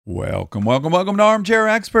Welcome to Armchair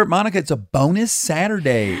Expert. Monica, it's a bonus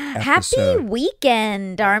Saturday episode. Happy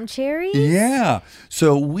weekend, Armcharies. Yeah.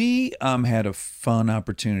 So we had a fun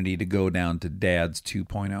opportunity to go down to Dads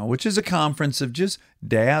 2.0, which is a conference of just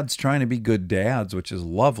dads trying to be good dads, which is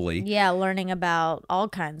lovely. Yeah, learning about all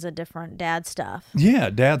kinds of different dad stuff. Yeah,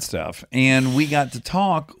 dad stuff. And we got to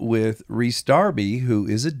talk with Rhys Darby, who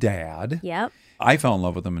is a dad. Yep. I fell in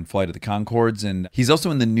love with him in Flight of the Conchords, and he's also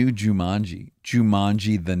in the new Jumanji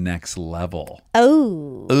The Next Level.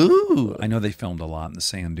 Oh. Ooh. I know they filmed a lot in the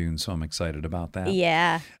sand dunes, so I'm excited about that.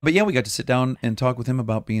 Yeah. But yeah, we got to sit down and talk with him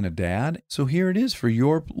about being a dad. So here it is for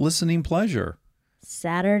your listening pleasure.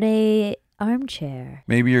 Saturday Armchair.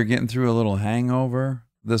 Maybe you're getting through a little hangover.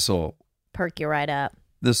 This'll Perk you right up.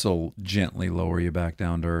 This'll gently lower you back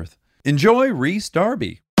down to earth. Enjoy Rhys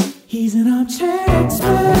Darby. He's an armchair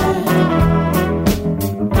expert.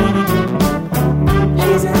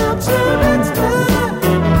 He's an armchair expert.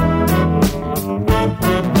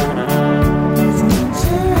 He's an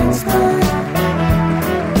armchair expert.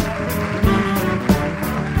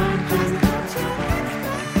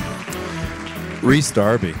 Rhys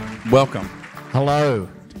Darby, welcome. Hello.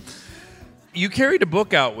 You carried a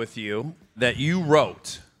book out with you that you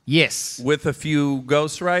wrote Yes. with a few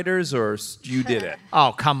ghostwriters, or you did it?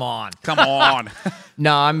 Oh, come on. Come on.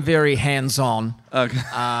 No, I'm very hands-on.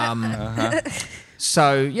 Okay.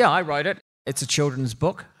 So, yeah, I wrote it. It's a children's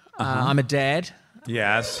book. I'm a dad.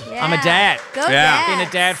 Yes. Yeah. I'm a dad. Go Yeah. Been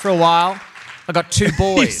a dad for a while. I got two You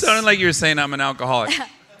boys. sounded like you were saying I'm an alcoholic.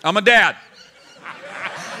 I'm a dad.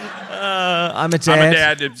 I'm a dad. I'm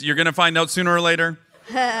a dad. You're going to find out sooner or later.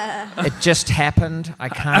 It just happened. I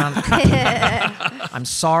can't. I'm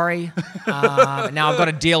sorry. But now I've got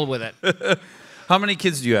to deal with it. How many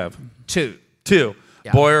kids do you have? Two.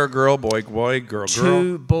 Yeah. Boy or girl? Boy, girl.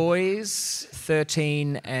 Two boys,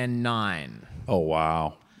 13 and 9. Oh,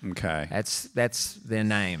 wow. Okay. That's their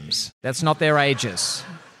names. That's not their ages.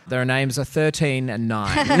 Their names are 13 and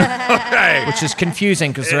 9. Okay. Which is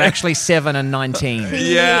confusing because they're actually 7 and 19.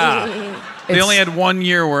 Yeah. They only had 1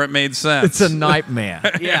 year where it made sense. It's a nightmare.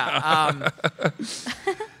 Yeah.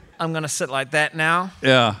 I'm going to sit like that now.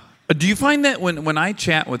 Yeah. Do you find that when I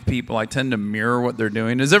chat with people, I tend to mirror what they're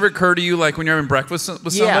doing? Does it ever occur to you, like when you're having breakfast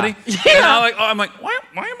with somebody? Yeah. And I'm like, why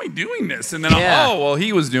am I doing this? And then, well,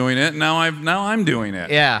 he was doing it, and now I'm doing it.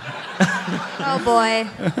 Yeah. Oh, boy.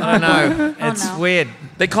 I know. It's no. weird.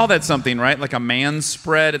 They call that something, right? Like a man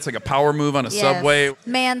spread. It's like a power move on a subway.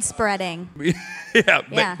 Man spreading.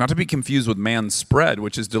 Yeah. Not to be confused with man spread,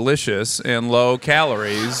 which is delicious and low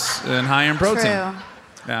calories and high in protein. True.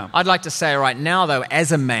 Yeah. I'd like to say right now, though,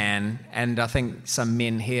 as a man, and I think some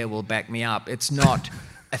men here will back me up, it's not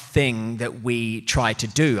a thing that we try to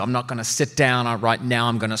do. I'm not going to sit down right now,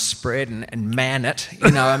 I'm going to spread and man it.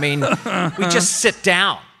 You know, I mean, we just sit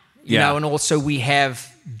down, you know, and also we have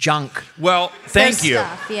junk. Well, thank you.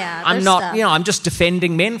 Stuff, yeah. I'm there's not, stuff. I'm just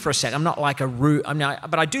defending men for a sec. I'm not like a rude,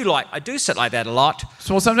 but I do sit like that a lot.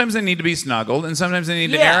 So sometimes they need to be snuggled, and sometimes they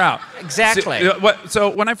need to air out. Exactly. So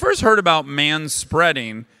when I first heard about man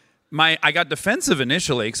spreading, I got defensive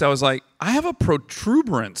initially because I was like, I have a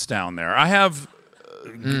protuberance down there. I have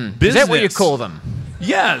business. Is that what you call them?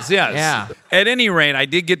 Yes. Yeah. At any rate, I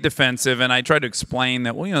did get defensive, and I tried to explain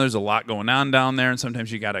that, there's a lot going on down there, and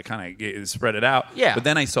sometimes you got to kind of spread it out. Yeah. But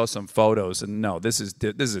then I saw some photos, and no, this is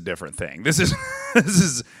a different thing. This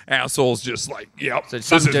is assholes just like, yep, So this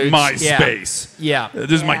some is dudes- my yeah. space. Yeah. This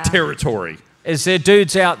is my territory. Is there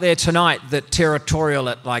dudes out there tonight that territorial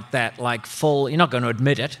it like that, like full? You're not going to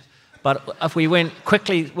admit it, but if we went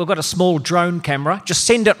quickly, we've got a small drone camera. Just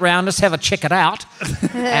send it round. Let's have a check it out.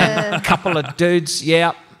 And a couple of dudes,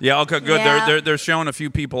 yeah. Yeah, okay, good. Yeah. They're showing a few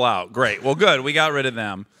people out. Great. Well, good. We got rid of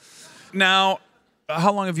them. Now,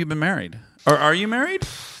 how long have you been married? Or are you married?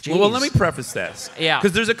 Well, let me preface this. Yeah.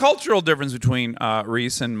 Because there's a cultural difference between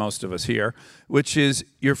Rhys and most of us here, which is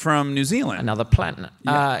you're from New Zealand. Another planet,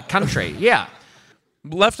 country, yeah.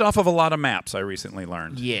 Left off of a lot of maps, I recently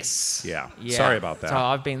learned. Yes. Yeah. Sorry about that. So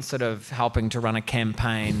I've been sort of helping to run a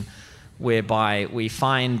campaign whereby we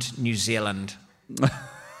find New Zealand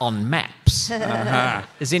on maps.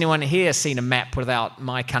 Has anyone here seen a map without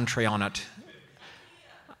my country on it?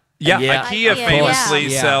 Yeah, Yeah. IKEA Yeah. famously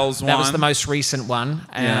Yeah. sells one. That was the most recent one,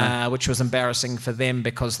 Yeah. which was embarrassing for them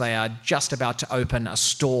because they are just about to open a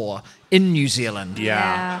store in New Zealand.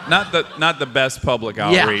 Yeah. Yeah. Not the best public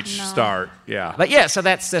outreach start. Yeah. But yeah, so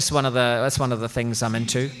that's one of the things I'm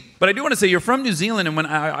into. But I do want to say you're from New Zealand, and when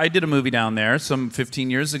I did a movie down there some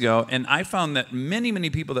 15 years ago, and I found that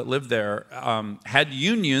many people that lived there had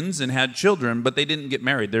unions and had children, but they didn't get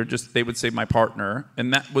married. They would say my partner,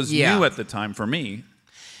 and that was Yeah. new at the time for me.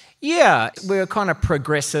 Yeah, we're kind of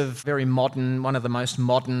progressive, very modern, one of the most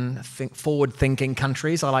modern, forward-thinking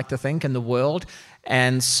countries, I like to think, in the world.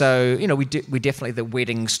 And so, we definitely, the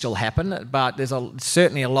weddings still happen, but there's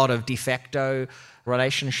certainly a lot of de facto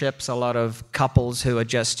relationships, a lot of couples who are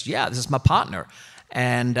just, this is my partner.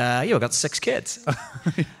 And, we've got 6 kids.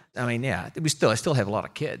 I mean, I still have a lot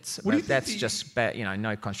of kids. What do you think that's just bad,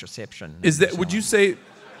 no contraception. Is that? Would you say?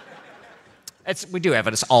 We do have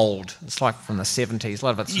it. It's old. It's like from the 70s. A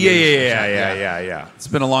lot of it's Yeah. It's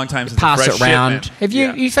been a long time since pass the it fresh round. shipment. Have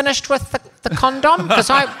you finished with the condom? Because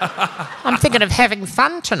I'm thinking of having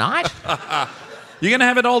fun tonight. You gonna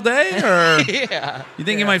have it all day, or Yeah. you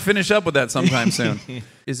think you might finish up with that sometime soon?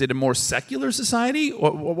 Is it a more secular society?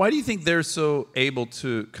 Why do you think they're so able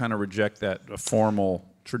to kind of reject that formal,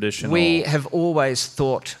 traditional? We have always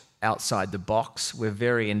thought outside the box. We're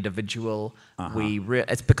very individual.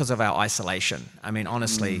 It's because of our isolation. I mean,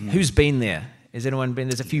 honestly, who's been there? Has anyone been?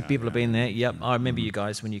 There's a few people have been there. Yep, I remember you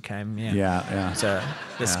guys when you came. Yeah. So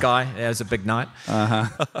this guy, it was a big night.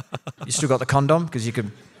 You still got the condom because you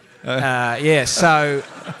could. So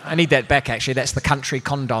I need that back. Actually, that's the country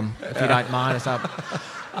condom, if you don't mind.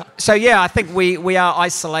 So I think we are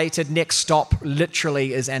isolated. Next stop,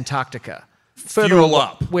 literally, is Antarctica. Fuel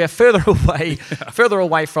up. We're further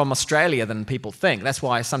away from Australia than people think. That's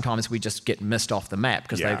why sometimes we just get missed off the map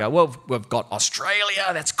because they go, well, we've got Australia,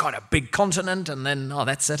 that's quite a big continent, and then,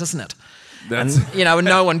 that's it, isn't it? And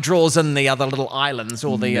no one draws in the other little islands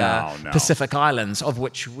or the Pacific Islands, of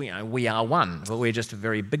which we are one, but we're just a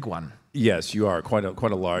very big one. Yes, you are quite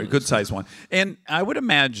a large, good-sized one. And I would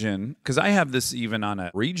imagine, because I have this even on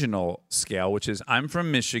a regional scale, which is I'm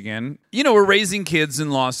from Michigan. We're raising kids in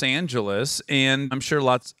Los Angeles, and I'm sure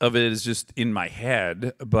lots of it is just in my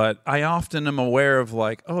head, but I often am aware of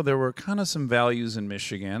there were kind of some values in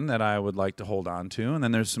Michigan that I would like to hold on to, and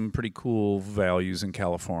then there's some pretty cool values in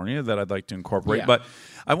California that I'd like to incorporate. Yeah. But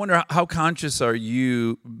I wonder, how conscious are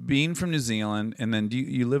you being from New Zealand, and then do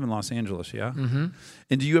you live in Los Angeles, yeah? Mm-hmm.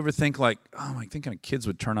 And do you ever think I think our kids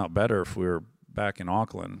would turn out better if we were back in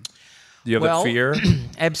Auckland? Do you have that fear?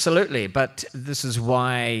 Absolutely, but this is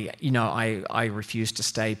why, I refuse to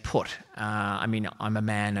stay put. I'm a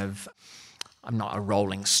man of... I'm not a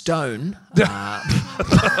rolling stone.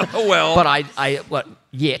 Well... But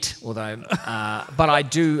but I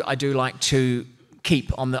do like to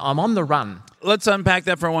keep I'm on the run. Let's unpack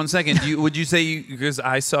that for 1 second. Would you say, because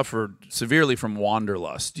I suffered severely from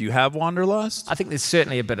wanderlust, do you have wanderlust? I think there's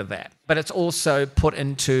certainly a bit of that. But it's also put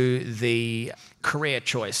into the career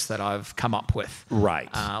choice that I've come up with. Right.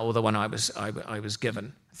 Or the one I was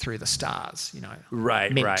given through the stars,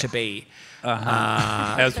 Right, meant right. to be.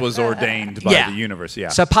 As was ordained by the universe, yeah.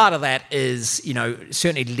 So part of that is,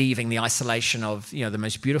 certainly leaving the isolation of, the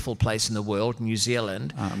most beautiful place in the world, New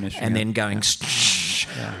Zealand, Michigan. and then going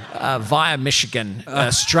via Michigan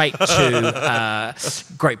straight to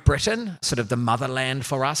Great Britain, sort of the motherland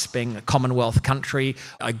for us, being a Commonwealth country.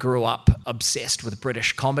 I grew up obsessed with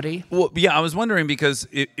British comedy. Well, I was wondering because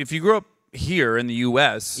if you grew up here in the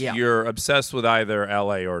U.S., you're obsessed with either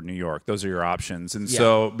L.A. or New York. Those are your options. And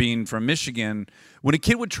so being from Michigan, when a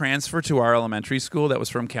kid would transfer to our elementary school that was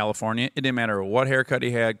from California, it didn't matter what haircut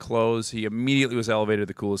he had, clothes, he immediately was elevated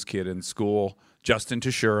the coolest kid in school. Justin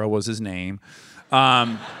Tashura was his name.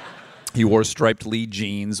 He wore striped Lee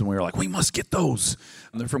jeans, and we were like, we must get those.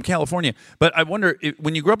 And they're from California. But I wonder,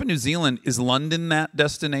 when you grew up in New Zealand, is London that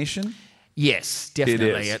destination? Yes,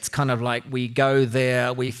 definitely. It's kind of like we go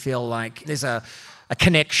there, we feel like there's a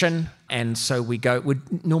connection, and so we go.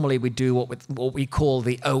 Normally we do what we call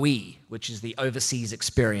the OE, which is the overseas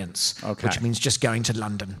experience, which means just going to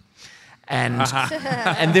London. And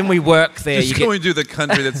and then we work there. Just going to the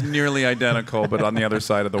country that's nearly identical, but on the other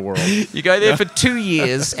side of the world. You go there for 2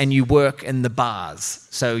 years and you work in the bars.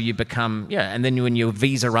 So you become, and then when your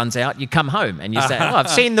visa runs out, you come home and you say, I've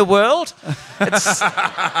seen the world.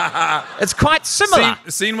 It's quite similar.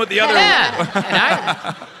 Seen what the other...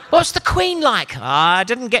 Yeah, What's the Queen like? I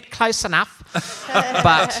didn't get close enough.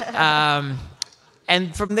 But...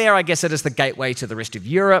 And from there, I guess it is the gateway to the rest of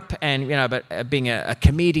Europe. And, but being a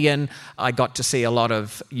comedian, I got to see a lot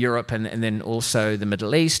of Europe and then also the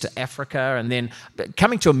Middle East, Africa. And then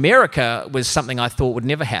coming to America was something I thought would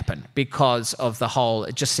never happen because of the whole,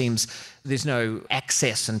 it just seems there's no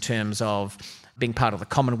access in terms of being part of the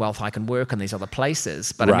Commonwealth. I can work in these other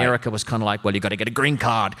places. But America was kind of like, well, you got to get a green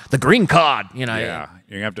card. The green card, Yeah, you're going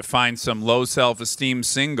to have to find some low self-esteem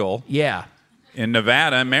single. Yeah. in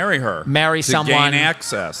Nevada and marry her. Marry to someone. gain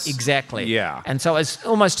access. Exactly. Yeah. And so it was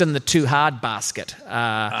almost in the too hard basket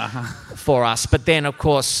for us. But then, of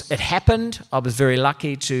course, it happened. I was very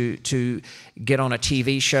lucky to get on a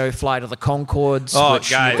TV show, Flight of the Conchords,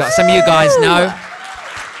 which guys. some of you guys know.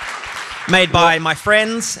 Made by my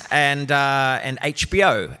friends and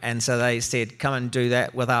HBO. And so they said, come and do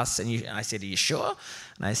that with us. And I said, are you sure?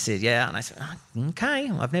 And I said, yeah. And I said, okay,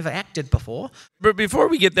 I've never acted before. But before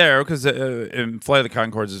we get there, because Flight of the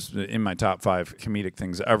Conchords is in my top 5 comedic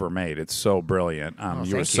things ever made. It's so brilliant.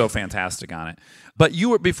 You were so fantastic on it. But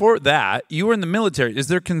before that, you were in the military. Is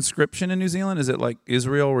there conscription in New Zealand? Is it like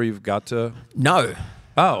Israel where you've got to... No.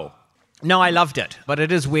 Oh. No, I loved it. But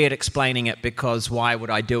it is weird explaining it because why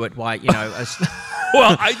would I do it? Why,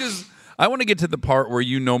 Well, I want to get to the part where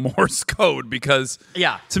you know Morse code because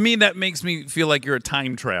to me that makes me feel like you're a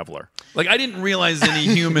time traveler. Like I didn't realize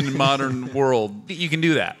any human modern world that you can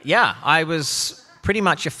do that. Yeah, I was pretty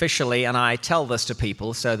much officially, and I tell this to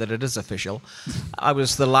people so that it is official, I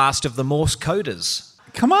was the last of the Morse coders.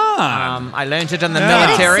 Come on. I learned it in the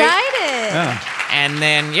military. Excited. Yeah. And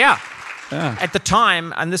then, at the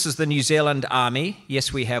time, and this is the New Zealand Army.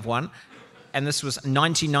 Yes, we have one. And this was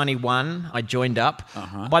 1991. I joined up.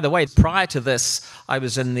 By the way, prior to this, I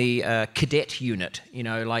was in the cadet unit.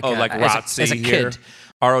 Like ROTC as a here. kid.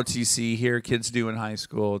 ROTC here, kids do in high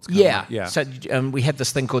school. It's Yeah. So we had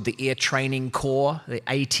this thing called the Air Training Corps, the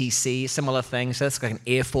ATC, similar thing. So that's like an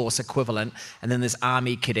Air Force equivalent. And then there's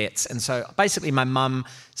Army cadets. And so basically my mum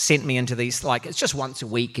sent me into these, it's just once a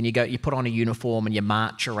week, and you put on a uniform and you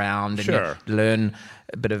march around and you learn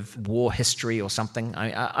a bit of war history or something.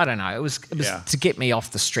 I don't know. It was to get me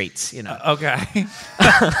off the streets, Okay. Because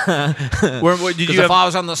if I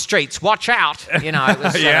was on the streets, watch out. It was,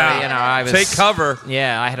 I was... Take cover.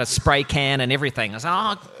 Yeah, I had a spray can and everything. I was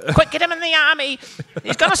like, quick, get him in the army.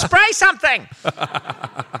 He's going to spray something.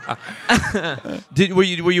 Were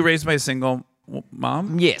you raised by a single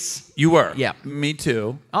mom? Yes. You were? Yeah. Me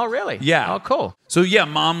too. Oh, really? Yeah. Oh, cool. So,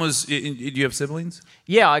 mom was... Do you have siblings?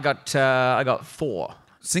 Yeah, I got 4.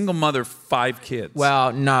 Single mother, 5 kids.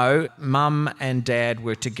 Well, no. Mum and Dad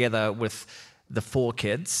were together with the 4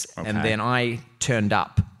 kids, and then I turned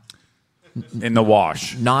up. In the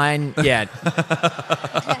wash. 9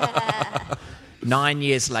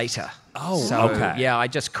 years later. Oh, so, okay. Yeah, I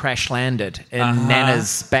just crash landed in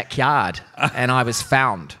Nana's backyard, and I was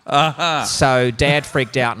found. So Dad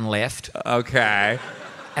freaked out and left. Okay.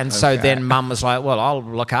 And so then Mum was like, well, I'll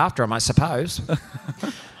look after him, I suppose.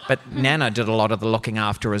 But Nana did a lot of the looking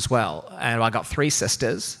after as well. And I got 3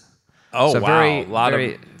 sisters. Oh, so wow. Very, a lot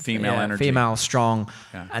very, of female energy. Female, strong.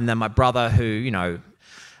 Yeah. And then my brother who,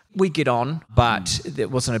 we get on, but there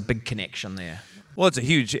wasn't a big connection there. Well, it's a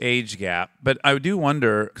huge age gap. But I do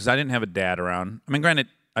wonder, because I didn't have a dad around. I mean, granted,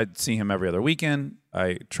 I'd see him every other weekend.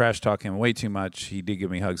 I trash talk him way too much. He did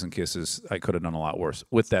give me hugs and kisses. I could have done a lot worse.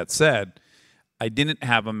 With that said, I didn't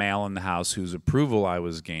have a male in the house whose approval I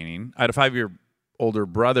was gaining. I had a 5-year older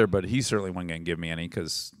brother, but he certainly wasn't going to give me any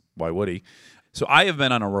because why would he? So I have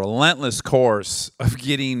been on a relentless course of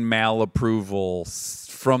getting male approval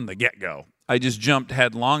from the get-go. I just jumped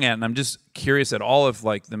headlong at it, and I'm just curious at all if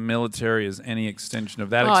the military is any extension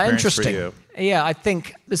of that experience interesting. for you. Yeah, I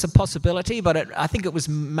think there's a possibility, but I think it was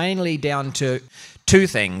mainly down to 2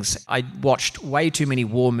 things. I watched way too many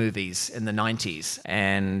war movies in the 90s,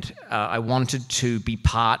 and I wanted to be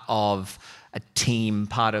part of a team,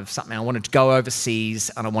 part of something. I wanted to go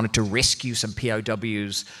overseas, and I wanted to rescue some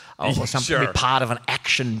POWs or something, be part of an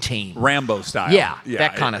action team. Rambo style. Yeah,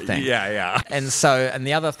 that kind of thing. Yeah. And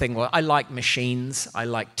the other thing was I like machines, I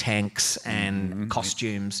like tanks and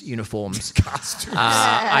costumes, uniforms. Costumes.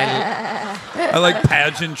 I like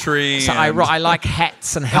pageantry. So I like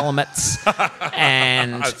hats and helmets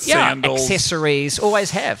and sandals. Accessories.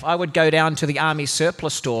 Always have. I would go down to the army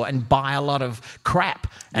surplus store and buy a lot of crap.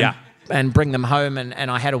 And bring them home,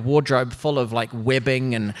 and I had a wardrobe full of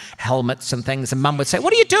webbing and helmets and things. And Mum would say,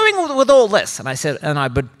 "What are you doing with all this?" And I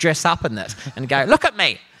would dress up in it and go, "Look at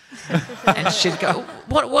me." And she'd go,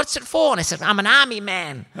 "What's it for?" And I said, "I'm an army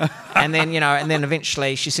man." And then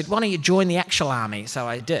eventually she said, "Why don't you join the actual army?" So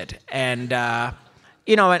I did, and I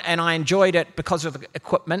enjoyed it because of the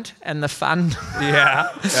equipment and the fun. Yeah.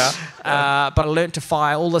 But I learned to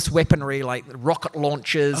fire all this weaponry like rocket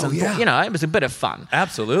launchers. It was a bit of fun.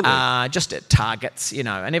 Absolutely. Just at targets,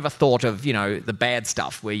 I never thought of, the bad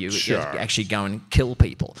stuff where you actually go and kill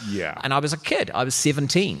people. Yeah. And I was a kid. I was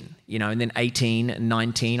 17, and then 18 and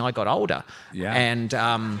 19, I got older. Yeah. And...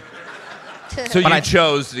 So you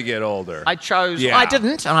chose to get older. I chose. Yeah. I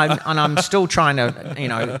didn't, and I'm still trying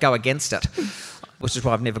to, go against it. which is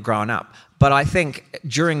why I've never grown up. But I think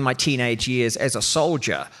during my teenage years as a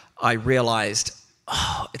soldier, I realized,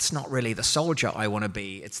 it's not really the soldier I want to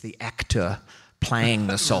be, it's the actor playing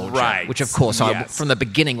the soldier. Right. Which, of course, from the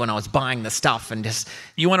beginning when I was buying the stuff and just...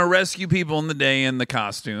 You want to rescue people in the day in the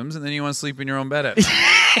costumes, and then you want to sleep in your own bed at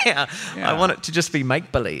night. Yeah. I want it to just be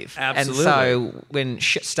make-believe. Absolutely. And so when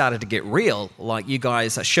shit started to get real, like you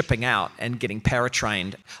guys are shipping out and getting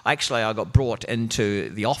paratrained, I got brought into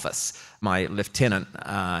the office. My lieutenant,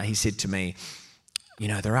 he said to me,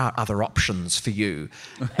 there are other options for you.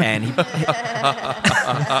 And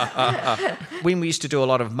when we used to do a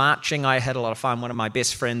lot of marching, I had a lot of fun. One of my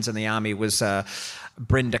best friends in the army was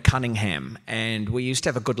Brenda Cunningham, and we used to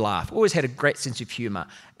have a good laugh. Always had a great sense of humour.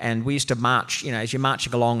 And we used to march, as you're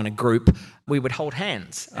marching along in a group, we would hold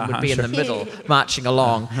hands and would be in the middle marching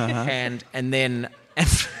along. And then...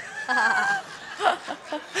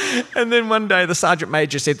 And then one day the Sergeant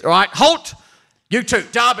Major said, "All right, halt! You two,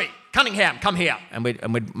 Darby, Cunningham, come here." And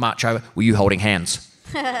we'd march over. "Were you holding hands?"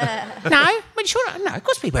 No, of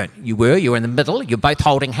course we weren't. You were in the middle, you're both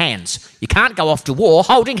holding hands. You can't go off to war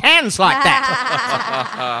holding hands like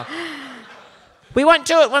that. We won't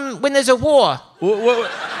do it when there's a war. All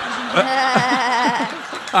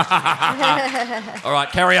right,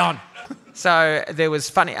 carry on. So there was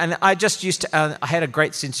funny, and I just used to, I had a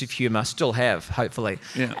great sense of humour, still have, hopefully.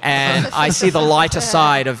 Yeah. And I see the lighter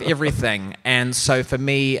side of everything. And so for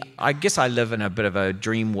me, I guess I live in a bit of a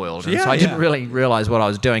dream world. And so I didn't really realise what I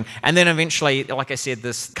was doing. And then eventually, like I said,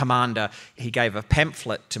 this commander, he gave a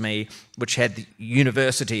pamphlet to me which had the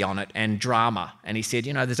university on it and drama. And he said,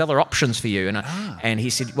 there's other options for you. And he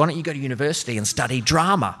said, "Why don't you go to university and study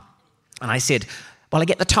drama?" And I said, "Well, I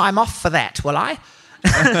get the time off for that, will I?"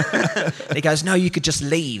 And he goes, "No, you could just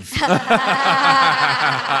leave." That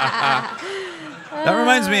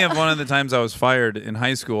reminds me of one of the times I was fired in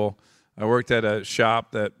high school. I worked at a shop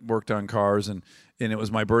that worked on cars, and it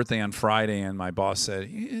was my birthday on Friday, and my boss said,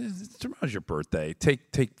 "Tomorrow's your birthday.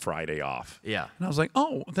 Take Friday off." Yeah. And I was like,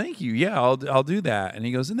 "Oh, thank you. Yeah, I'll do that." And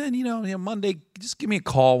he goes, "And then Monday, just give me a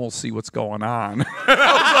call. We'll see what's going on."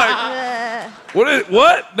 I was like,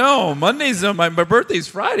 "What? No, Monday's my birthday's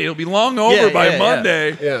Friday. It'll be long over by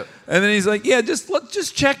Monday." Yeah. And then he's like, "Let's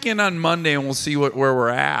just check in on Monday, and we'll see where we're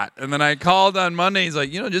at." And then I called on Monday. He's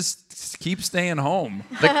like, "Just keep staying home."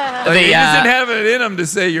 He doesn't have it in him to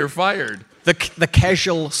say you're fired. The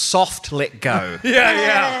casual soft let go.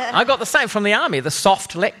 Yeah. I got the same from the army, the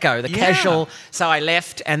soft let go, the casual. So I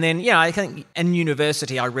left, and then, I think in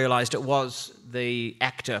university I realised it was the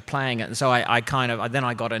actor playing it. And so I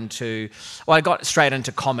got straight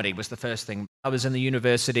into comedy was the first thing. I was in the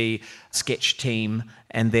university sketch team,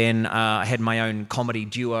 and then I had my own comedy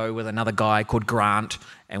duo with another guy called Grant,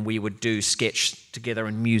 and we would do sketch together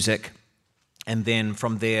and music. And then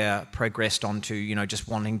from there progressed on to, just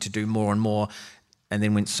wanting to do more and more, and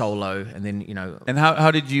then went solo, and then, And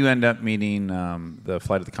how did you end up meeting the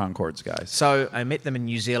Flight of the Conchords guys? So I met them in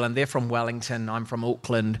New Zealand. They're from Wellington. I'm from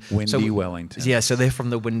Auckland. Windy Wellington. Yeah, so they're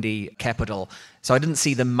from the windy capital. So I didn't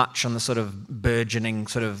see them much on the sort of burgeoning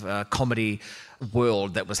sort of comedy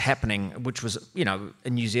world that was happening, which was, in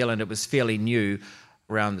New Zealand it was fairly new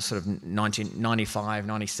around the sort of 1995,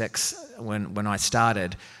 96 when I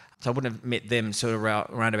started. So I wouldn't have met them sort of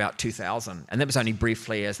around about 2000. And that was only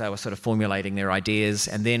briefly as they were sort of formulating their ideas.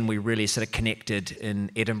 And then we really sort of connected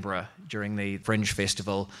in Edinburgh during the Fringe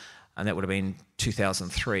Festival. And that would have been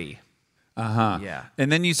 2003. Yeah.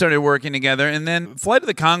 And then you started working together. And then Flight of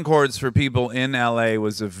the Conchords for people in LA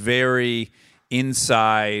was a very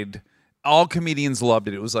inside... All comedians loved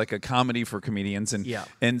it. It was like a comedy for comedians.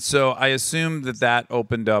 And so I assume that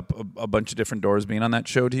opened up a bunch of different doors being on that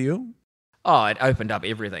show to you? Oh, it opened up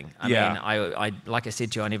everything. I mean, I like I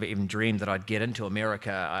said to you, I never even dreamed that I'd get into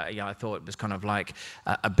America. I thought it was kind of like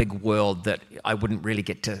a big world that I wouldn't really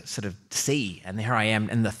get to sort of see. And here I am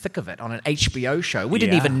in the thick of it on an HBO show. We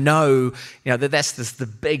didn't even know, that's the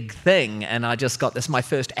big thing. And I just got my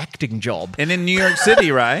first acting job. And in New York City,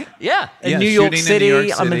 right? In New York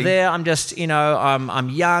City. I'm there. I'm just, I'm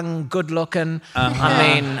young, good looking.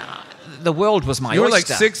 I mean... The world was my oyster. You were like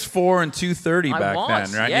 6'4" and 230 back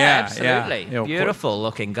then, right? Yeah, absolutely. Yeah. Beautiful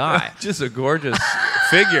looking guy. Just a gorgeous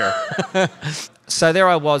figure. So there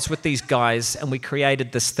I was with these guys, and we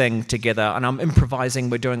created this thing together, and I'm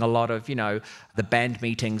improvising. We're doing a lot of, the band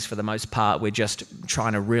meetings for the most part. We're just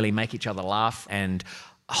trying to really make each other laugh and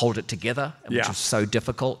hold it together, which was so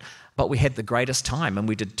difficult. But we had the greatest time, and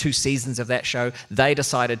we did 2 seasons of that show. They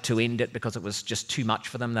decided to end it because it was just too much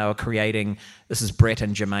for them. They were creating, this is Brett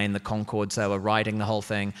and Jermaine, the Concords, they were writing the whole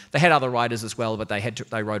thing. They had other writers as well, but they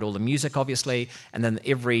wrote all the music, obviously, and then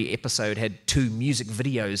every episode had 2 music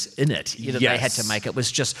videos in it. They had to make. It was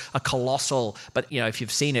just a colossal, but if you've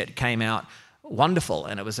seen it, it came out wonderful,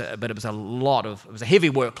 and it was a heavy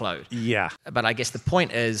workload. Yeah. But I guess the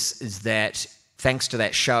point is that thanks to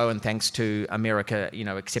that show and thanks to America,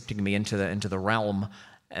 accepting me into the realm,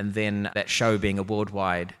 and then that show being a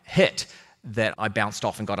worldwide hit, that I bounced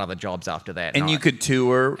off and got other jobs after that. And you could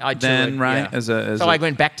tour then, right? Yeah. I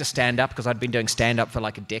went back to stand-up because I'd been doing stand-up for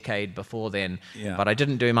like a decade before then. Yeah. But I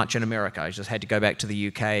didn't do much in America. I just had to go back to the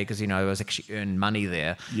UK because, I was actually earning money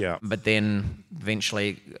there. Yeah. But then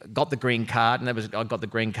eventually got the green card, and I got the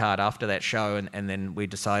green card after that show, and then we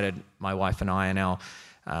decided, my wife and I, and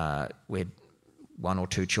we had 1 or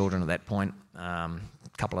 2 children at that point, a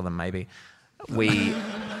couple of them maybe. We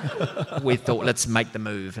thought, let's make the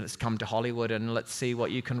move and let's come to Hollywood and let's see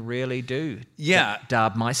what you can really do. Yeah.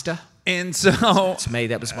 Darbmeister. And so... To me,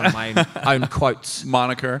 that was one of my own quotes.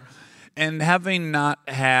 Moniker. And having not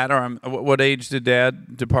had, or what age did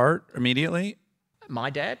Dad depart immediately?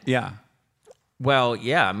 My dad? Yeah. Well,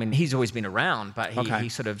 yeah, I mean, he's always been around, but he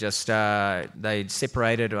sort of just, they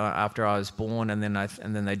separated after I was born, and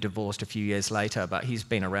then they divorced a few years later, but he's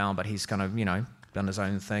been around, but he's kind of, done his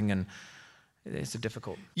own thing, and it's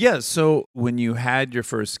difficult. Yeah, so when you had your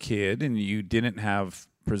first kid and you didn't have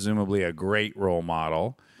presumably a great role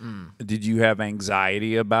model, did you have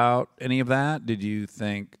anxiety about any of that? Did you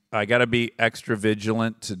think, I got to be extra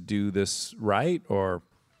vigilant to do this right, or...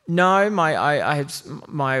 No,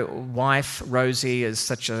 my wife Rosie is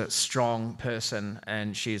such a strong person,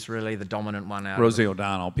 and she's really the dominant one out. Rosie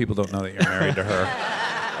O'Donnell. People don't know that you're married to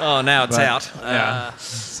her. Oh, now it's out. Yeah.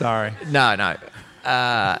 Sorry. No.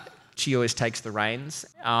 She always takes the reins.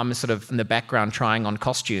 I'm sort of in the background trying on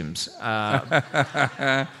costumes. So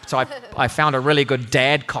I found a really good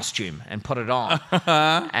dad costume and put it on.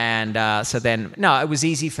 And so then, it was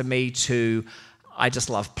easy for me to... I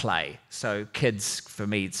just love play. So kids, for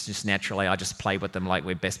me, it's just naturally, I just play with them like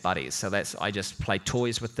we're best buddies. So I just play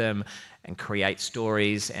toys with them and create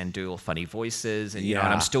stories and do all funny voices. And, and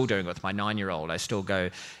I'm still doing it with my 9-year-old. I still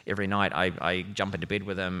go every night, I jump into bed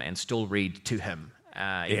with him and still read to him,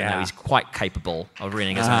 even though he's quite capable of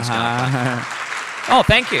reading his own stuff. Oh,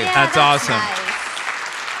 thank you. Yeah, That's awesome. Nice.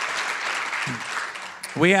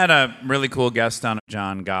 We had a really cool guest on,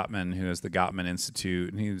 John Gottman, who has the Gottman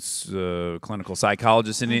Institute, and he's a clinical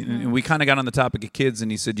psychologist, and we kind of got on the topic of kids,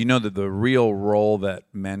 and he said, that the real role that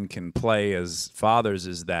men can play as fathers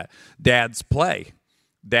is that dads play.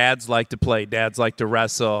 Dads like to play. Dads like to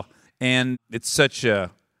wrestle, and it's such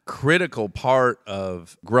a critical part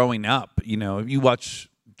of growing up. You watch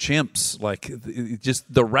chimps, like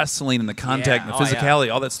just the wrestling and the contact and the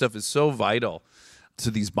physicality, all that stuff is so vital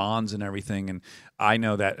to these bonds and everything. And I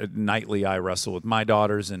know that nightly I wrestle with my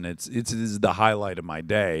daughters, and it is the highlight of my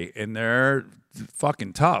day. And they're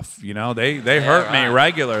fucking tough, they hurt me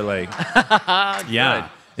regularly. Yeah.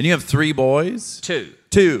 And you have 3 boys? 2.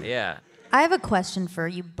 2. Yeah. I have a question for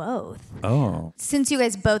you both. Oh. Since you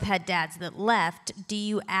guys both had dads that left, do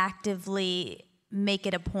you actively make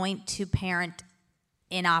it a point to parent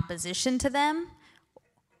in opposition to them?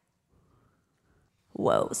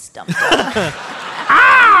 Whoa, stumped.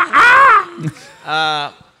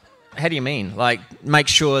 How do you mean? Like, make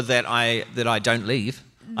sure that I don't leave?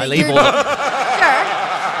 I leave Sure. all the...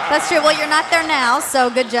 That's true. Well, you're not there now, so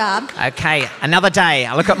good job. Okay, another day.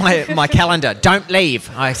 I look at my calendar. Don't leave.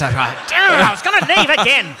 I say, dude, I was going to leave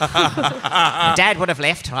again. Dad would have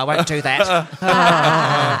left. I won't do that.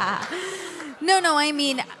 No, I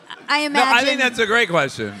mean... I imagine. No, I think that's a great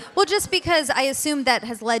question. Well, just because I assume that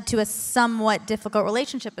has led to a somewhat difficult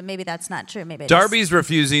relationship, but maybe that's not true. Maybe Darby's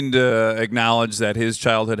refusing to acknowledge that his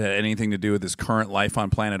childhood had anything to do with his current life on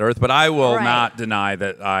planet Earth, but I will not deny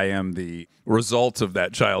that I am the result of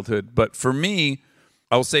that childhood. But for me,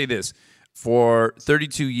 I'll say this. For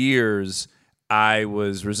 32 years, I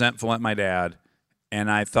was resentful at my dad, and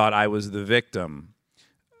I thought I was the victim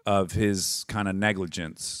of his kind of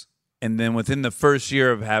negligence. And then within the first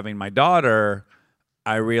year of having my daughter,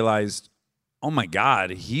 I realized, oh my God,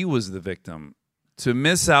 he was the victim. To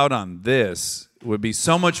miss out on this would be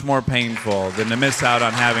so much more painful than to miss out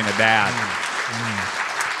on having a dad.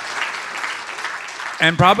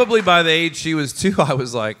 And probably by the age she was 2, I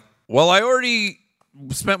was like, well, I already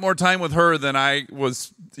spent more time with her than I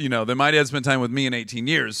was, than my dad spent time with me in 18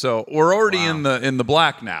 years. So we're already in the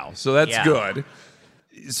black now. So that's good.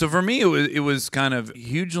 So for me, it was kind of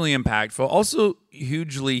hugely impactful, also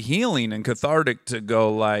hugely healing and cathartic to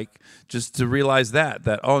go like, just to realize that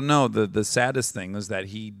oh no, the saddest thing is that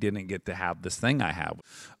he didn't get to have this thing I have.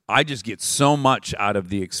 I just get so much out of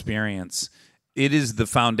the experience. It is the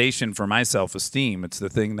foundation for my self-esteem. It's the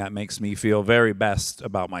thing that makes me feel very best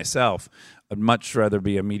about myself. I'd much rather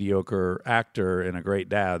be a mediocre actor and a great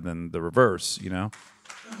dad than the reverse, you know?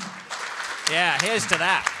 Yeah, here's to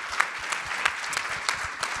that.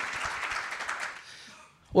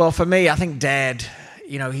 Well, for me, I think Dad,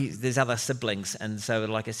 there's other siblings, and so,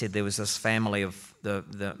 like I said, there was this family of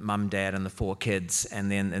the mum, dad, and the 4 kids, and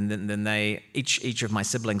then they each of my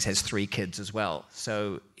siblings has 3 kids as well.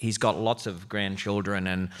 So he's got lots of grandchildren,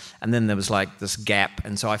 and then there was like this gap,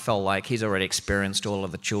 and so I felt like he's already experienced all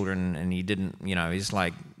of the children, and he didn't, he's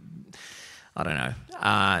like, I don't know.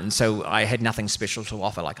 And so I had nothing special to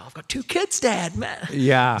offer. Like, I've got 2 kids, Dad, man.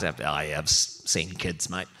 Yeah. I've seen kids,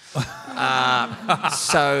 mate.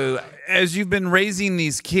 So as you've been raising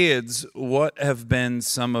these kids, what have been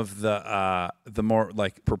some of the more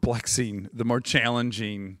like perplexing, the more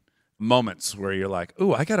challenging moments where you're like,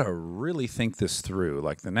 "Ooh, I got to really think this through.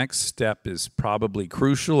 Like the next step is probably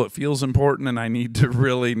crucial. It feels important, and I need to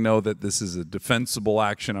really know that this is a defensible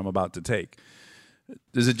action I'm about to take."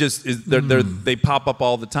 Does it just they pop up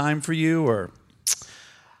all the time for you, or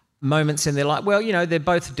moments in their life? Well, they're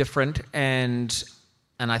both different, and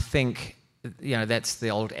I think that's the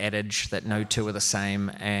old adage that no 2 are the same,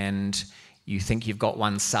 and you think you've got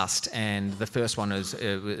one sussed, and the first one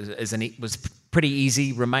was pretty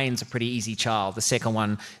easy, remains a pretty easy child. The second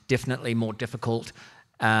one definitely more difficult.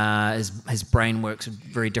 His brain works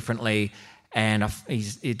very differently, and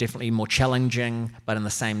he's definitely more challenging, but in the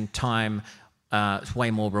same time, it's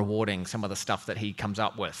way more rewarding, some of the stuff that he comes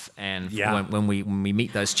up with. And when we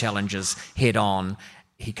meet those challenges head on,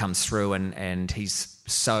 he comes through and he's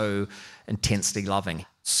so intensely loving.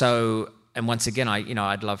 So, and once again,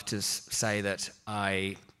 I'd love to say that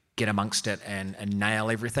I get amongst it and nail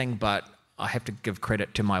everything, but I have to give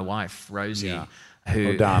credit to my wife, Rosie,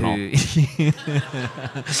 who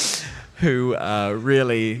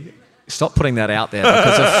really... Stop putting that out there,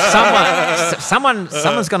 because if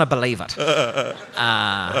someone's going to believe it.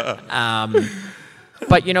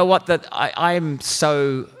 But you know what? That I'm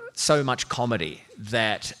so much comedy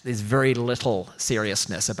that there's very little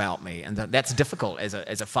seriousness about me, and that's difficult as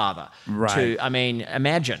a father. Right.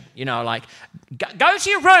 Imagine, like go to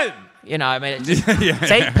your room.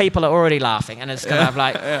 It's 8 people are already laughing, and it's kind of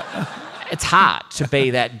like. It's hard to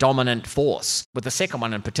be that dominant force. With the second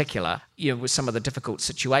one in particular, with some of the difficult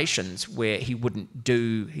situations where he wouldn't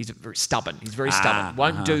do, he's very stubborn. He's very stubborn.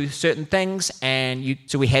 Won't do certain things, and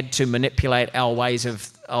so we had to manipulate our ways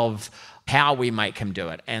of how we make him do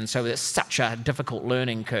it. And so it's such a difficult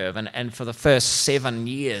learning curve. And for the first 7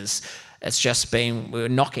 years, it's just been, we were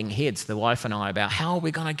knocking heads, the wife and I, about how are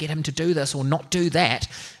we going to get him to do this or not do that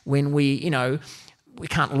when we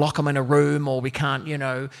can't lock him in a room, or we can't,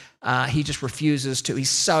 he just refuses to. He's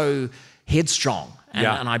so headstrong.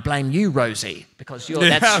 And I blame you, Rosie, because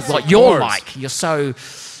that's what you're like. You're so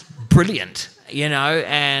brilliant,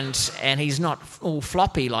 and he's not all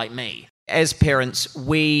floppy like me. As parents,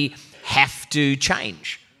 we have to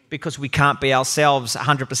change because we can't be ourselves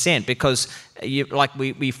 100%, because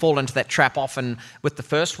we fall into that trap often with the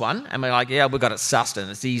first one, and we're like, yeah, we got it sussed and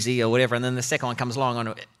it's easy or whatever, and then the second one comes along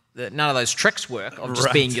and none of those tricks work of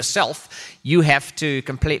just being yourself. You have to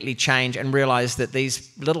completely change and realize that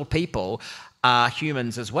these little people are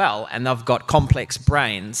humans as well, and they've got complex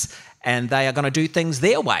brains, and they are going to do things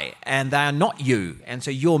their way, and they are not you. And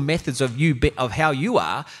so your methods of how you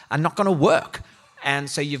are not going to work. And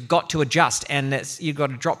so you've got to adjust, and you've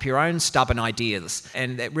got to drop your own stubborn ideas,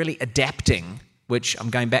 and really adapting, which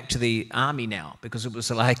I'm going back to the army now, because it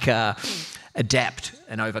was like adapt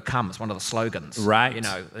and overcome. It's one of the slogans. Right.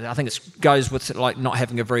 I think it goes with like not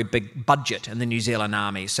having a very big budget in the New Zealand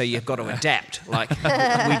Army, so you've got to adapt. Like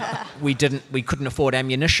we couldn't afford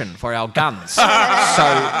ammunition for our guns,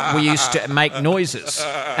 so we used to make noises,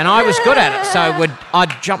 and I was good at it. So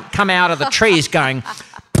I'd come out of the trees going,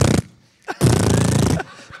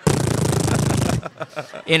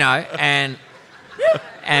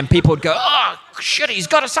 and people would go, oh, shit, he's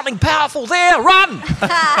got something powerful there, run!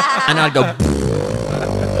 And I'd go,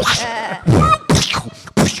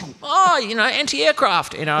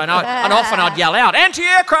 anti-aircraft, and often I'd yell out,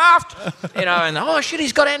 anti-aircraft, and oh, shit,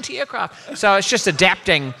 he's got anti-aircraft. So it's just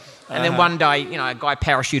adapting And then one day, a guy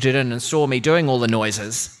parachuted in and saw me doing all the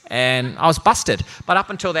noises, and I was busted. But up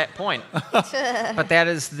until that point, but that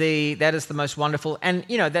is the most wonderful. And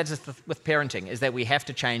that's with parenting, is that we have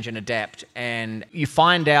to change and adapt, and you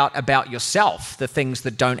find out about yourself the things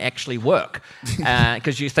that don't actually work,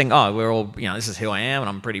 because you think, oh, we're all, this is who I am, and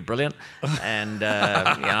I'm pretty brilliant, and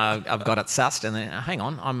I've got it sussed. And then, hang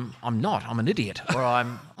on, I'm not. I'm an idiot, or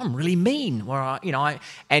I'm really mean, or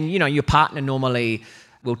your partner normally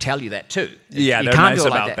will tell you that too. Yeah, you they're can't nice do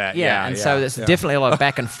it like about that. Yeah, and so there's definitely a lot of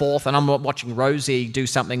back and forth. And I'm watching Rosie do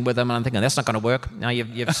something with him, and I'm thinking that's not going to work. No,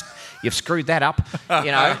 you've screwed that up, And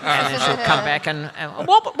then she'll come back and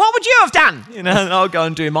what would you have done? And I'll go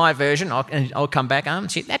and do my version. I'll come back.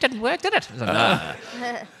 That didn't work, did it? I was like,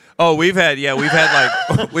 no. Oh, we've had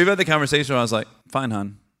the conversation where I was like, fine,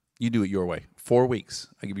 hon, you do it your way. 4 weeks.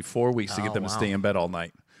 I give you 4 weeks to get them to stay in bed all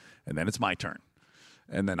night, and then it's my turn.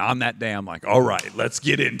 And then on that day, I'm like, all right, let's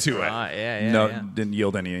get into it. Didn't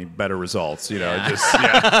yield any better results,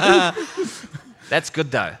 That's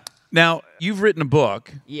good, though. Now, you've written a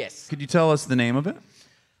book. Yes. Could you tell us the name of it?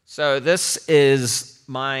 So this is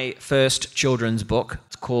my first children's book.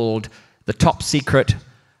 It's called The Top Secret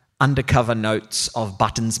Undercover Notes of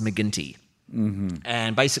Buttons McGinty. Mm-hmm.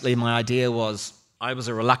 And basically my idea was, I was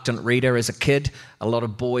a reluctant reader as a kid. A lot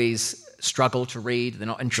of boys struggle to read. They're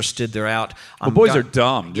not interested. They're out. Well, boys are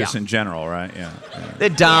dumb, just in general, right? Yeah. They're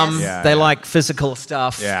dumb. Yes. They like physical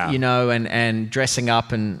stuff, Yeah. and dressing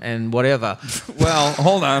up and whatever. Well,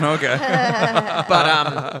 hold on, okay.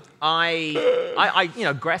 But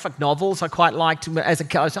I graphic novels I quite liked as a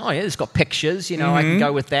kid. I was, it's got pictures. I can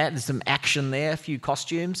go with that. There's some action there, a few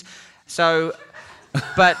costumes. So...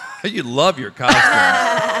 But you love your costume.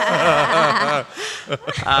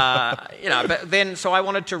 But then so I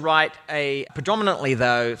wanted to write a predominantly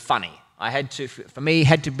though funny. Had to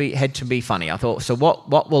be funny. I thought, so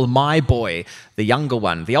what will my boy, the younger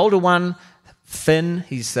one, the older one, Finn,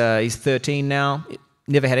 he's 13 now.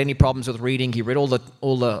 Never had any problems with reading. He read all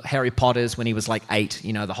the Harry Potters when he was like 8,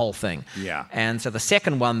 the whole thing. Yeah. And so the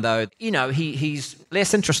second one though, he's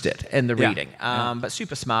less interested in the reading, but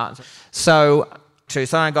super smart. So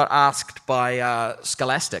I got asked by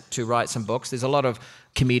Scholastic to write some books. There's a lot of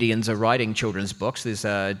comedians are writing children's books. There's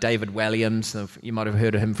David Williams, you might have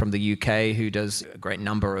heard of him from the UK, who does a great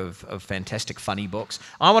number of fantastic funny books.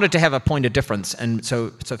 I wanted to have a point of difference, and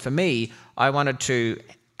so for me, I wanted to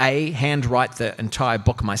A, handwrite the entire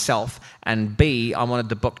book myself, and B, I wanted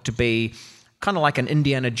the book to be kind of like an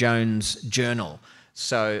Indiana Jones journal.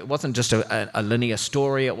 So it wasn't just a linear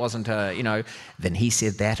story. It wasn't then he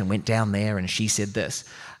said that and went down there and she said this.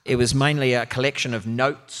 It was mainly a collection of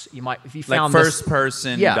notes. If you found like first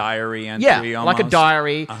person diary entry, almost. Like a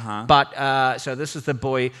diary. Uh-huh. But so this is the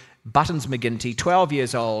boy Buttons McGinty, 12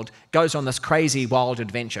 years old, goes on this crazy wild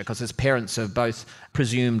adventure because his parents are both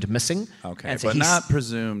presumed missing. Okay, and so but not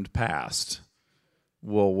presumed passed.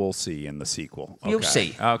 We'll see in the sequel. Okay. You'll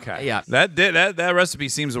see. Okay. Yeah. That recipe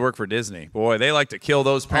seems to work for Disney. Boy, they like to kill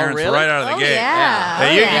those parents really? right out of the gate.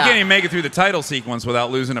 Yeah. You can't even make it through the title sequence without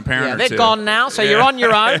losing a parent or they're two. gone now, so you're on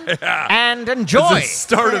your own and enjoy. It's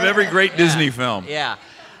the start of every great Disney film. Yeah.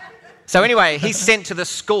 So anyway, he's sent to this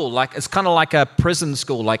school, it's kind of like a prison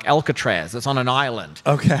school, like Alcatraz. It's on an island.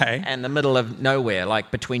 Okay. In the middle of nowhere, like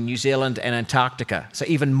between New Zealand and Antarctica. So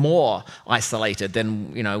even more isolated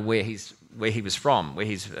than where he was from.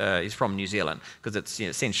 He's from New Zealand, because it's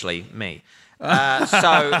essentially me.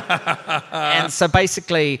 So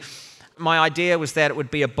basically, my idea was that it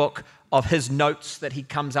would be a book of his notes that he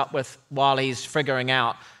comes up with while he's figuring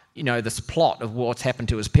out, this plot of what's happened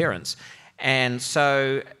to his parents. And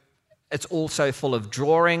so it's also full of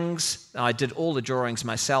drawings. I did all the drawings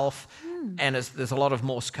myself, and there's a lot of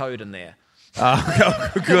Morse code in there.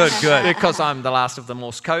 Good. Because I'm the last of the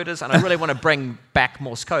Morse coders, and I really want to bring back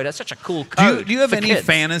Morse code. It's such a cool code. Do you have any kids.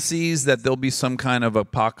 fantasies that there'll be some kind of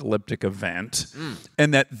apocalyptic event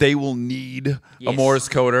and that they will need a Morse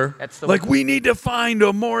coder? We need to find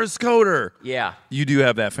a Morse coder. Yeah. You do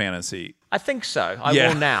have that fantasy. I think so. I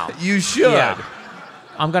will now. You should. Yeah.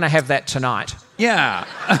 I'm going to have that tonight. Yeah.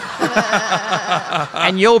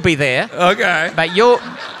 And you'll be there. Okay. But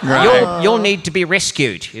you'll need to be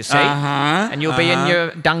rescued, you see. Uh-huh. And you'll be in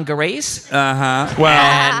your dungarees. Uh-huh. Well.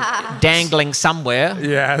 And dangling somewhere.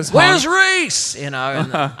 Yes. Where's Rhys? And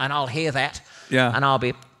I'll hear that. Yeah. And I'll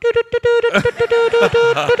be...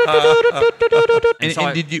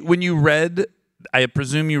 And did you, when you read, I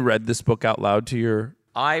presume you read this book out loud to your...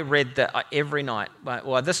 I read that every night.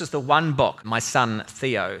 Well, this is the one book, my son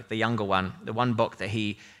Theo, the younger one, the one book that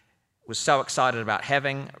he was so excited about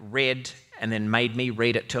having, read, and then made me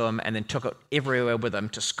read it to him, and then took it everywhere with him,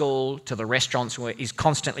 to school, to the restaurants where he's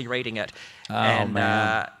constantly reading it.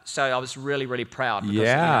 Man. So I was really, really proud. Because,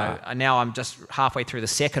 Yeah. now I'm just halfway through the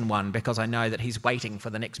second one because I know that he's waiting for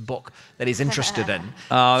the next book that he's interested in.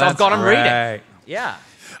 So I've got him reading. Yeah.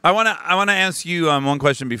 I want to ask you one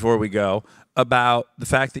question before we go about the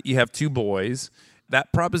fact that you have 2 boys.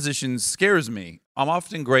 That proposition scares me. I'm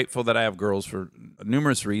often grateful that I have girls for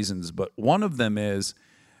numerous reasons, but one of them is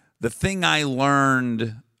the thing I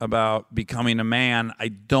learned about becoming a man I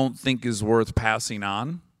don't think is worth passing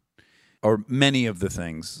on, or many of the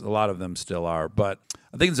things. A lot of them still are, but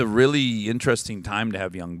I think it's a really interesting time to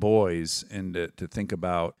have young boys and to think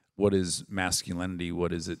about what is masculinity,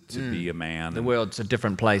 what is it to be a man. The world's a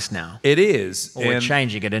different place now. It is. Or we're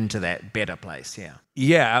changing it into that better place, yeah.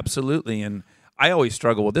 Yeah, absolutely. And I always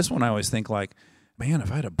struggle with this one. I always think like, man,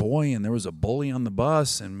 if I had a boy and there was a bully on the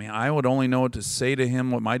bus, and man, I would only know what to say to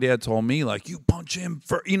him, what my dad told me, like, you punch him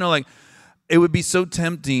for, like, it would be so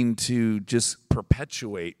tempting to just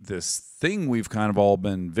perpetuate this thing we've kind of all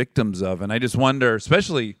been victims of. And I just wonder,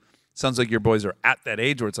 especially, sounds like your boys are at that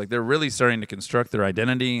age where it's like they're really starting to construct their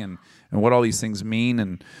identity and what all these things mean.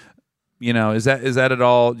 And, is that at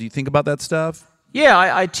all, do you think about that stuff? Yeah,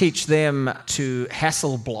 I teach them to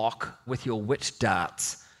hassle block with your wit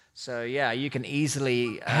darts. So, yeah, you can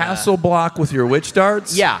easily... hassle block with your witch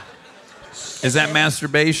darts? Yeah. Is that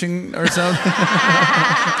masturbation or something?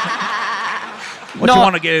 What No, you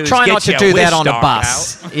want to get is try get not to your do witch that on a dart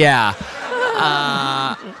bus. out. Yeah.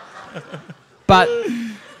 But,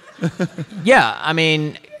 yeah, I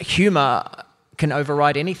mean, humor can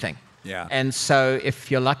override anything. Yeah. And so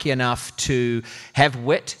if you're lucky enough to have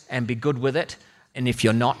wit and be good with it, and if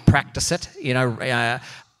you're not, practice it,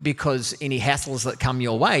 because any hassles that come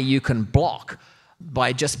your way, you can block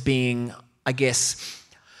by just being, I guess,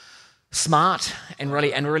 smart and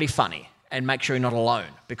really funny, and make sure you're not alone,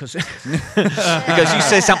 because because you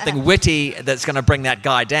say something witty that's going to bring that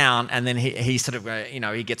guy down, and then he sort of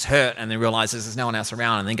he gets hurt and then realizes there's no one else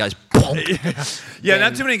around, and then goes bonk. Yeah,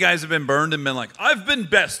 not too many guys have been burned and been like, I've been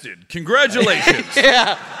bested. Congratulations.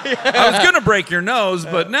 Yeah. I was going to break your nose,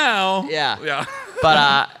 but now. Yeah.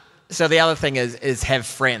 But so the other thing is have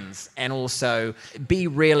friends, and also be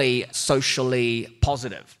really socially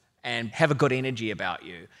positive and have a good energy about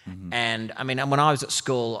you. Mm-hmm. And I mean, when I was at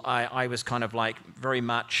school, I was kind of like very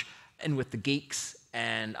much in with the geeks,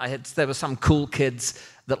 and there were some cool kids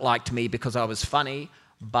that liked me because I was funny.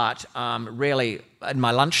 But really, in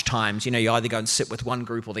my lunch times, you either go and sit with one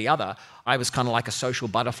group or the other. I was kind of like a social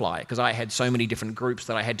butterfly because I had so many different groups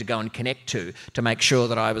that I had to go and connect to make sure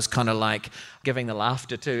that I was kind of like giving the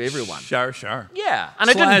laughter to everyone. Sure. Yeah,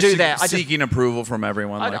 and I didn't do that. Seeking approval from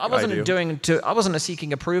everyone. I wasn't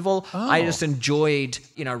seeking approval. Oh. I just enjoyed,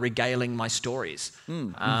 regaling my stories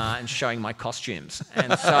and showing my costumes.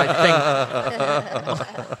 And so I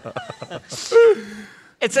think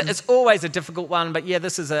it's always a difficult one. But yeah,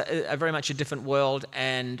 this is a very much a different world.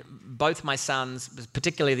 And both my sons,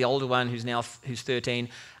 particularly the older one who's 13,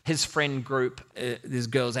 his friend group, there's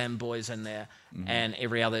girls and boys in there, and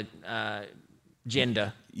every other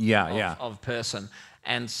gender of person.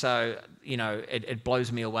 And so, it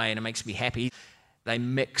blows me away and it makes me happy. They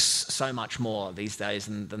mix so much more these days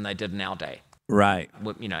than they did in our day. Right.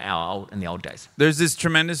 In the old days. There's this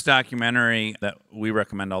tremendous documentary that we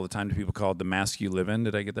recommend all the time to people called The Mask You Live In.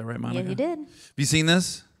 Did I get that right, Monica? Yeah, you did. Have you seen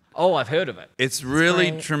this? Oh, I've heard of it. It's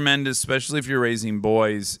really great. tremendous, especially if you're raising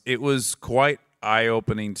boys. It was quite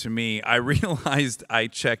eye-opening to me. I realized I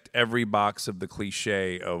checked every box of the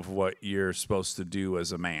cliche of what you're supposed to do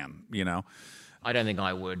as a man, I don't think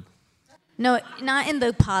I would. No, not in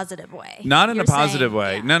the positive way. Not in You're a positive saying,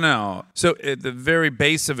 way. yeah. No. So at the very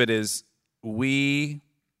base of it is we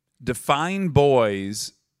define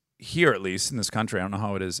boys, here at least in this country, I don't know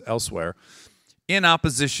how it is elsewhere, in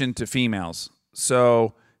opposition to females.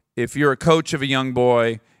 So if you're a coach of a young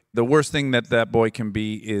boy, the worst thing that boy can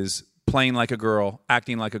be is playing like a girl,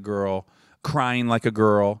 acting like a girl, crying like a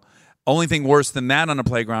girl. Only thing worse than that on a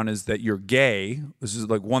playground is that you're gay. This is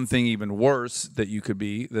like one thing even worse that you could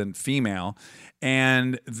be than female.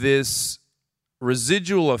 And this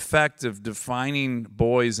residual effect of defining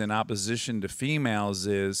boys in opposition to females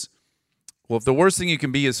is, well, if the worst thing you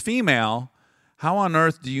can be is female, how on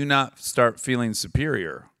earth do you not start feeling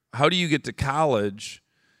superior? How do you get to college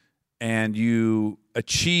and you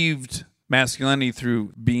achieved masculinity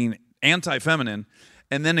through being anti-feminine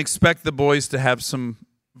and then expect the boys to have some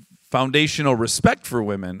foundational respect for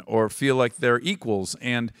women or feel like they're equals?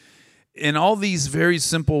 And in all these very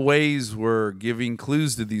simple ways, we're giving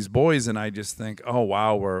clues to these boys, and I just think, oh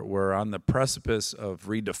wow, we're on the precipice of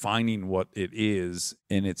redefining what it is,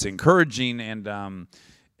 and it's encouraging. And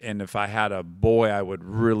if I had a boy, I would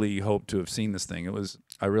really hope to have seen this thing.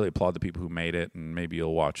 I really applaud the people who made it, and maybe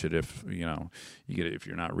you'll watch it if you get it if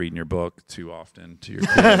you're not reading your book too often to your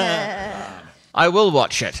kids. I will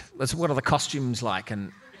watch it. What are the costumes like?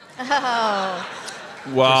 And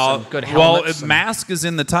well, good helmets mask is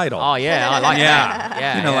in the title. Oh yeah, I like that.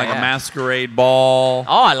 Yeah, a masquerade ball.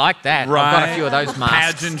 Oh, I like that. Right? I've got a few of those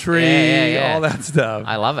masks. Pageantry, all that stuff.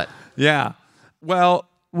 I love it. Yeah. Well,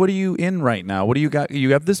 what are you in right now? What do you got?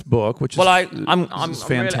 You have this book, which is I'm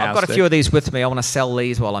fantastic. I've got a few of these with me. I want to sell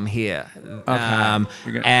these while I'm here.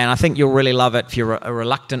 Okay. And I think you'll really love it if you're a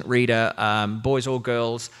reluctant reader, boys or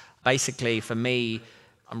girls. Basically, for me,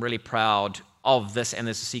 I'm really proud of this, and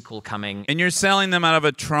there's a sequel coming. And you're selling them out of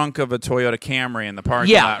a trunk of a Toyota Camry in the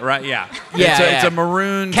parking lot, right? Yeah. It's a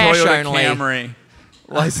maroon Cash Toyota only. Camry.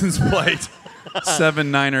 License plate.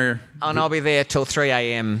 79er. And I'll be there till 3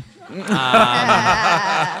 a.m.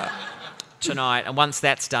 Tonight. And once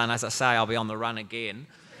that's done, as I say, I'll be on the run again.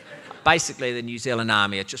 Basically, the New Zealand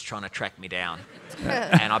Army are just trying to track me down.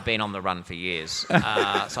 And I've been on the run for years.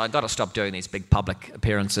 So I've got to stop doing these big public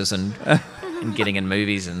appearances and getting in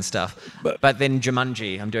movies and stuff. But then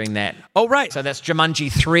Jumanji, I'm doing that. Oh, right. So that's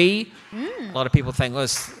Jumanji 3. A lot of people think,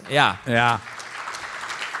 Yeah.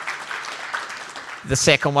 The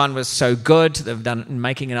second one was so good. They've done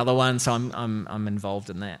making another one, so I'm involved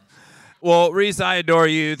in that. Well, Rhys, I adore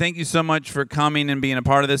you. Thank you so much for coming and being a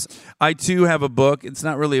part of this. I, too, have a book. It's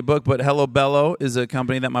not really a book, but Hello Bello is a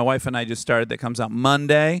company that my wife and I just started that comes out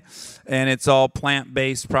Monday, and it's all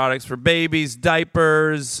plant-based products for babies,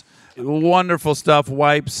 diapers, wonderful stuff,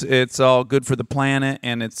 wipes. It's all good for the planet,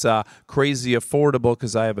 and it's crazy affordable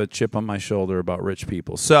because I have a chip on my shoulder about rich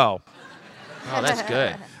people. So... Oh, that's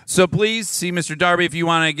good. So please see Mr. Darby if you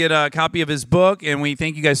want to get a copy of his book. And we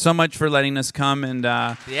thank you guys so much for letting us come and do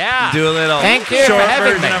a little Thank you short for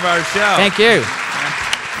having version me. of our show. Thank you.